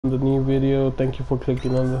the new video. Thank you for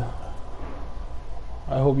clicking on the.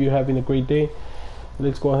 I hope you're having a great day.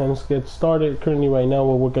 Let's go ahead and get started. Currently right now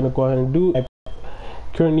what we're gonna go ahead and do,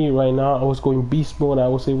 currently right now I was going beast mode. I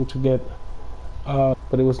was able to get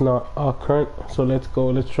but it was not current, so let's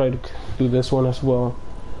try to do this one as well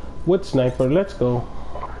with sniper. Let's go.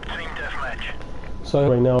 Team deathmatch. So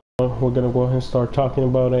right now we're gonna go ahead and start talking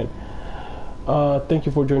about it. Thank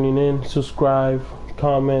you for joining in. Subscribe,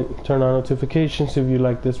 comment, turn on notifications if you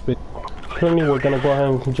like this video. Currently we're gonna go ahead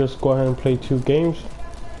and just go ahead and play 2 games.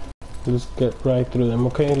 Let's get right through them.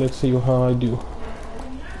 Okay, let's see how I do.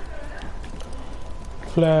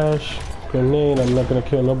 Flash, grenade. I'm not gonna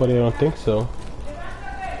kill nobody, I don't think so.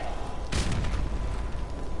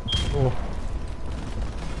 Oh.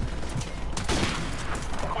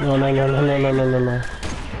 No.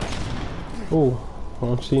 Oh, I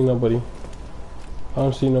don't see nobody.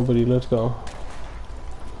 Let's go.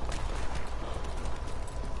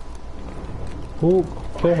 Oh,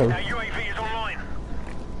 kill him. Our UAV is online.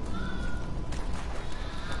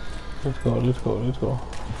 Let's go.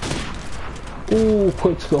 Ooh,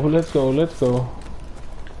 quick scope, let's go.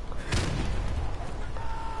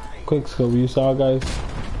 Quick scope, you saw, guys?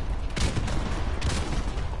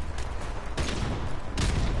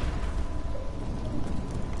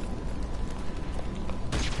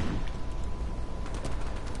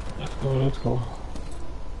 Let's go.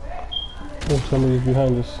 Oh, somebody's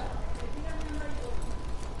behind us.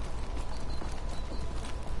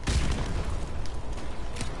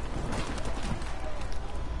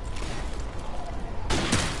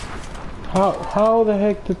 How the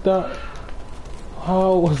heck did that?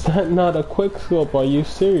 How was that not a quick scope? Are you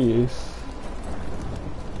serious?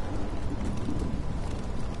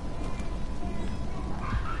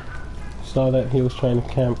 Saw that he was trying to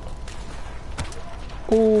camp.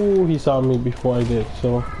 Oh, he saw me before I did,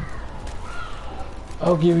 so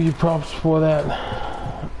I'll give you props for that.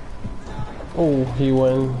 Oh, he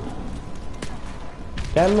went.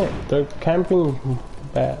 Damn it, they're camping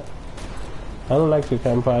bad. I don't like to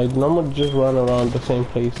camp. I normally just run around the same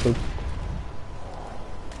place. So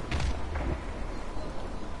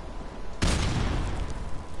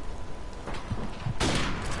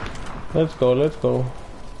let's go.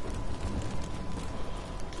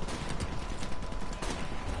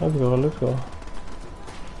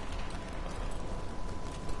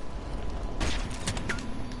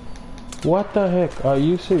 What the heck? Are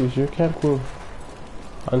you serious? You're camping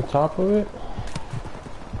on top of it?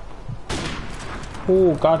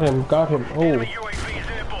 Oh, got him. Oh.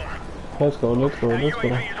 Let's go. Let's go.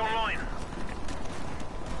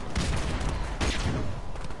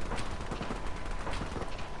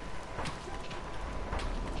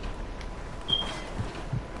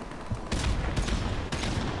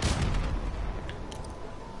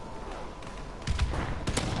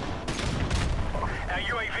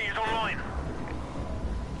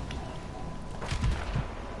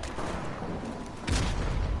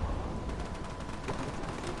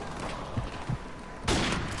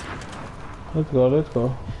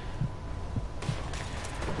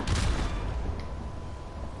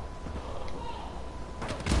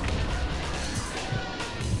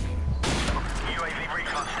 UAV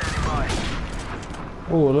recon standing by.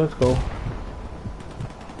 Oh, let's go.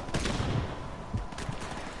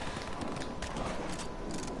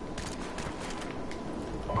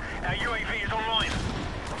 Our UAV is online.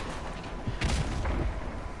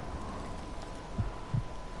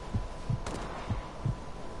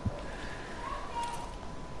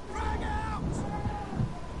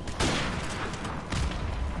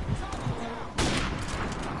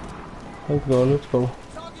 Let's go.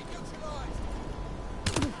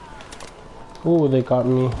 Oh, they got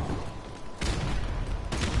me.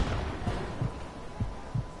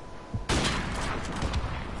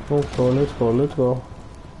 Let's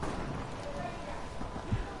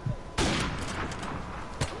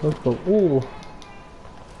go. Ooh.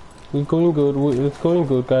 We're going good. It's going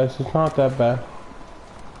good, guys. It's not that bad.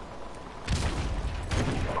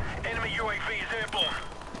 Enemy UAV is airborne.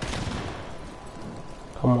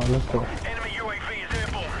 Come on, let's go. Enemy UAV is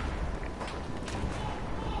airborne.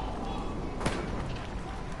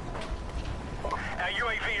 Our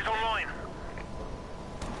UAV is online.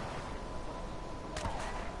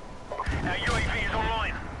 Our UAV is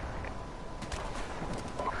online.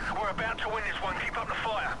 We're about to win this one. Keep up the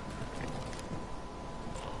fire.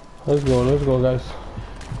 Let's go, guys.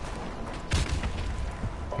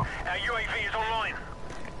 Our UAV is online.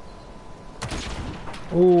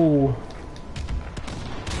 Ooh.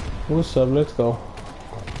 What's up? Let's go.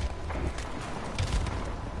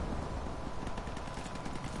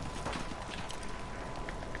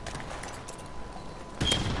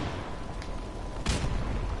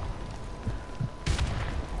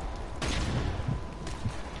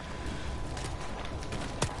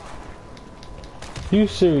 You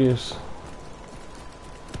serious?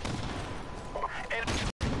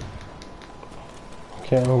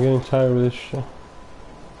 Okay, I'm getting tired of this shit.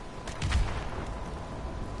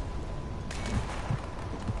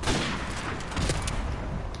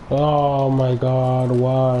 Oh my god,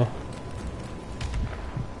 why?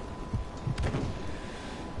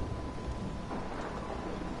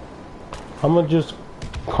 I'm gonna just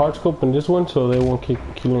hard scope in this one so they won't keep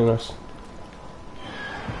killing us.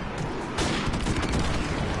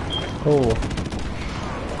 Oh.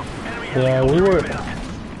 Yeah, we were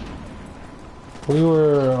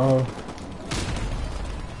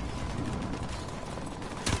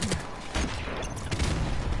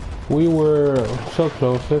so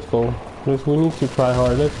close. Let's go. We need to try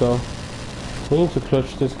hard. Let's go. We need to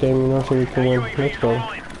clutch this game, you know, so we can win. Let's go.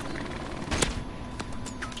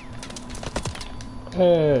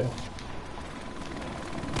 Hey.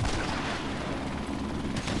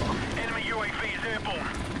 Enemy UAV is airborne.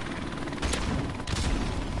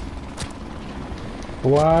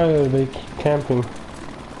 Why are they camping?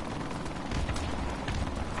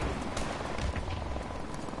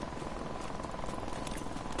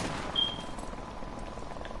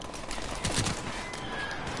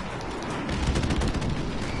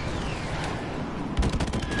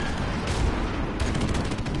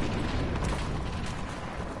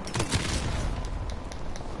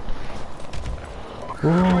 Ooh,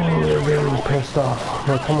 they're getting pissed off.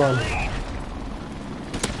 Oh, come on.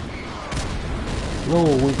 No,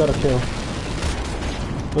 we gotta kill.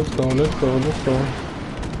 Let's go, let's go, let's go.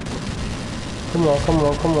 Come on, come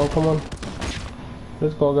on, come on, come on.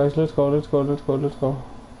 Let's go, guys, let's go, let's go, let's go, let's go.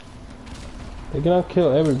 They're gonna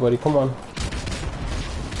kill everybody, come on.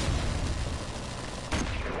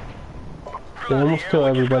 They almost killed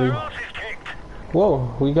everybody.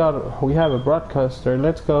 Whoa, we have a broadcaster,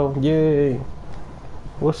 let's go, yay.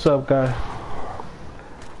 What's up, guy?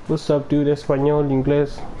 What's up, dude? Español,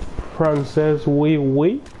 inglés, francés,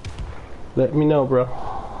 oui. Let me know, bro.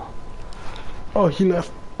 Oh, he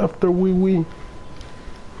left after oui.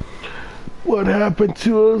 What happened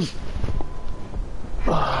to us?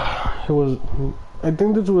 It was, I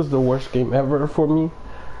think this was the worst game ever for me.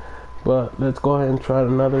 But let's go ahead and try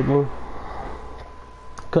another game.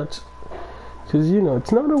 Cause you know,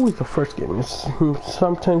 it's not always the first game. It's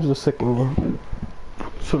sometimes the second game.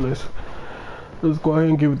 So let's go ahead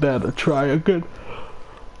and give that a try again.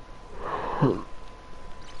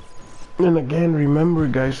 And again, remember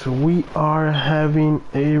guys, we are having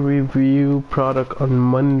a review product on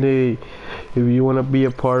Monday. If you want to be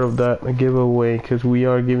a part of that giveaway, because we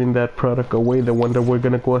are giving that product away, the one that we're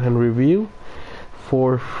gonna go ahead and review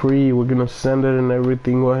for free. We're gonna send it and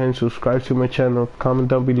everything. Go ahead and subscribe to my channel, comment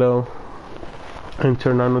down below, and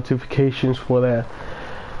turn on notifications for that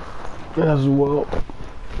as well.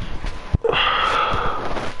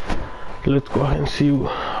 Let's go ahead and see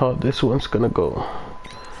how this one's gonna go.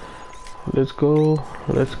 Let's go.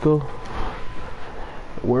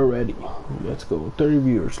 We're ready. Let's go. 30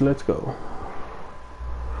 viewers. Let's go.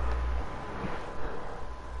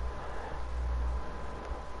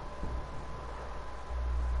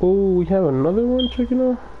 Oh, we have another one checking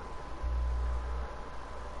out.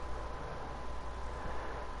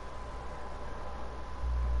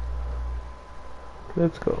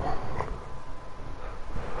 Let's go.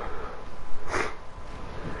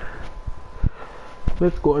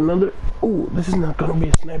 Let's go another. Oh, this is not gonna be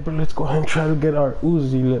a sniper. Let's go ahead and try to get our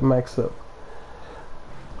Uzi maxed up.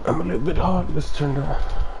 I'm a little bit hot. Let's turn the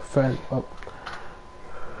fan up.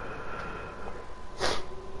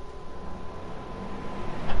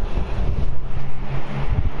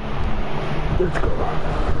 Let's go.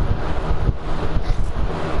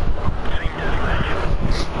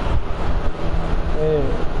 Hey,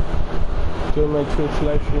 doing my Twitch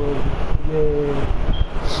live stream. Yay.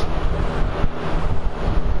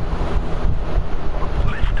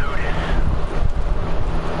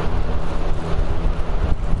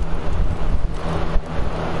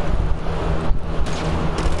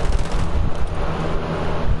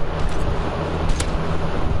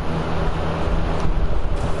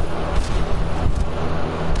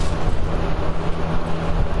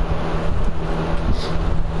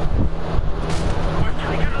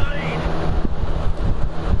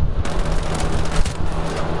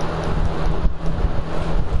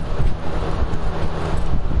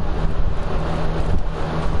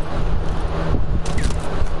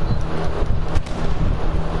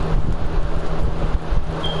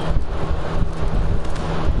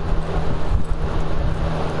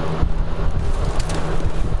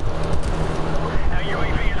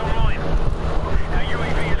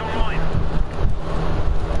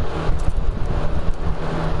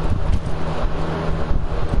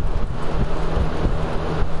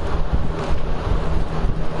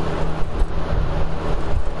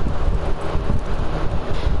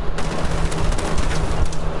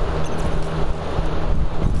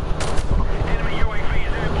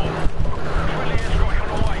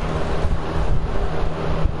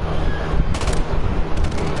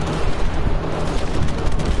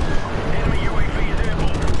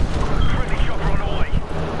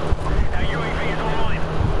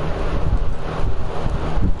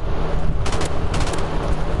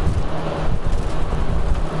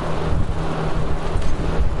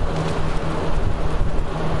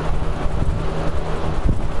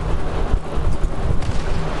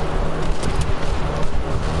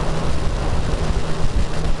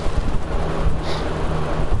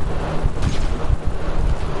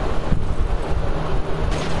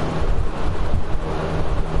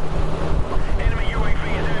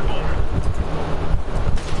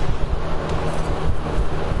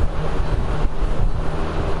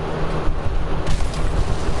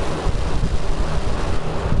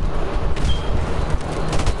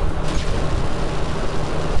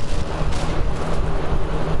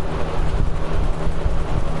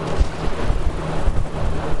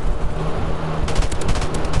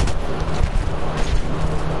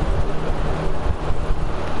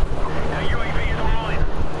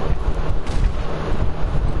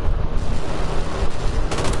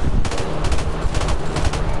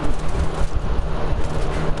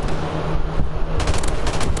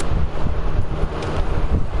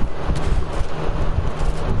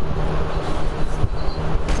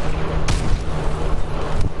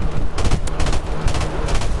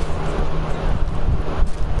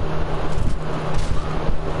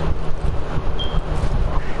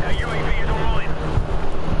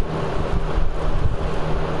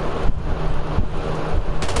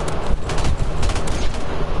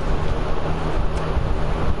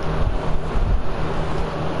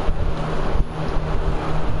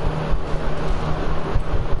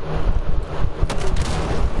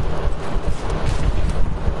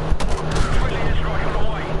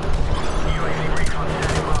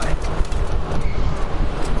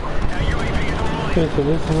 Okay, so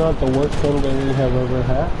this is not the worst one that we have ever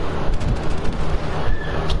had.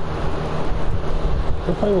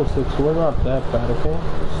 We're 5 and 6, we're not that bad, okay?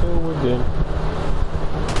 So we're good.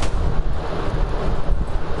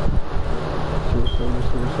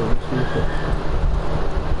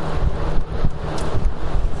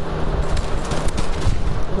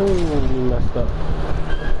 Oh, we messed up.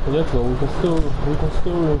 Let's go. We can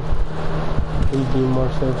still redeem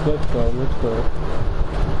ourselves. Let's go.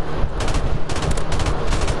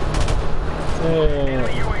 Yeah.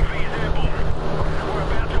 UAV is airborne. We're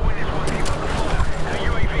about to win this one. Keep up the fire. Our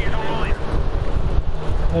UAV is online.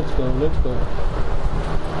 Let's go.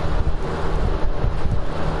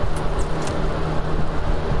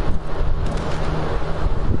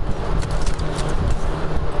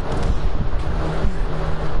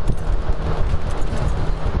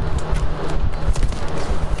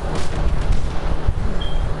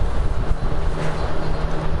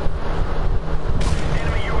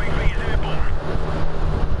 Enemy UAV is airborne.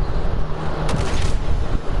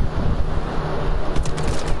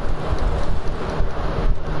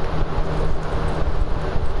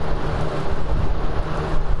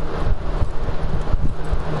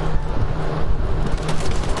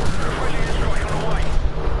 Friendly airstrike on the way.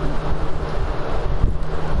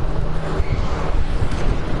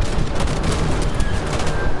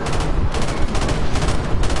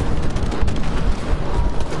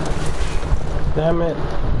 Damn it.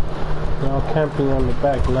 They're all camping on the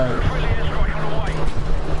back line. Friendly airstrike on the way.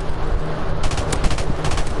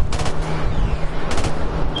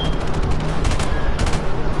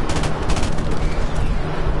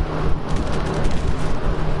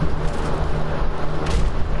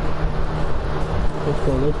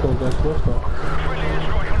 Let's go, guys. Let's go. Friendly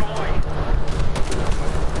airstrike on the way.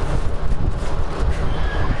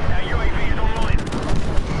 Our UAV is online.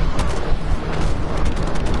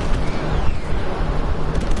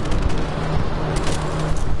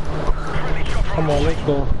 Friendly chopper Come on, let's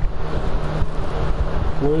go.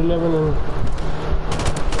 We're 11 and...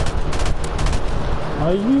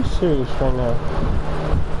 Are you serious right now?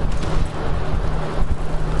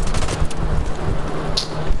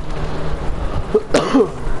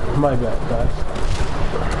 My bad, guys.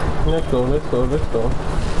 Let's go. Enemy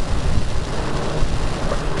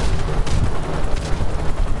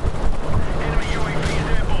UAV is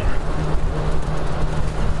airborne.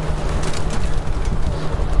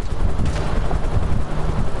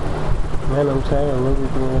 Man, I'm tired of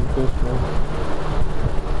everything like this, man.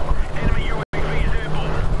 Enemy UAV is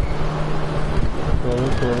airborne.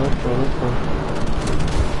 Let's go.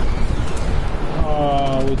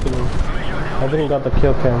 Ah, we didn't. I didn't got the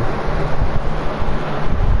kill cam.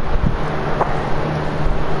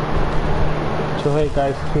 So hey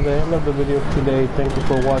guys, to the end of the video today. Thank you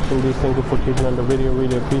for watching this. Thank you for clicking on the video.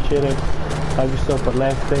 Really appreciate it. Have yourself a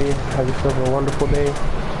nice day. Have yourself a wonderful day.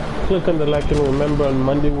 Click on the like and remember on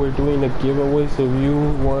Monday we're doing a giveaway. So if you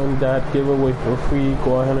won that giveaway for free,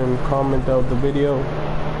 go ahead and comment out the video.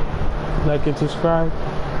 Like and subscribe.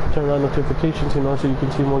 Turn on notifications, you know, so you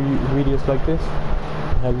can see more videos like this.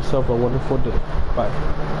 Have yourself a wonderful day. Bye.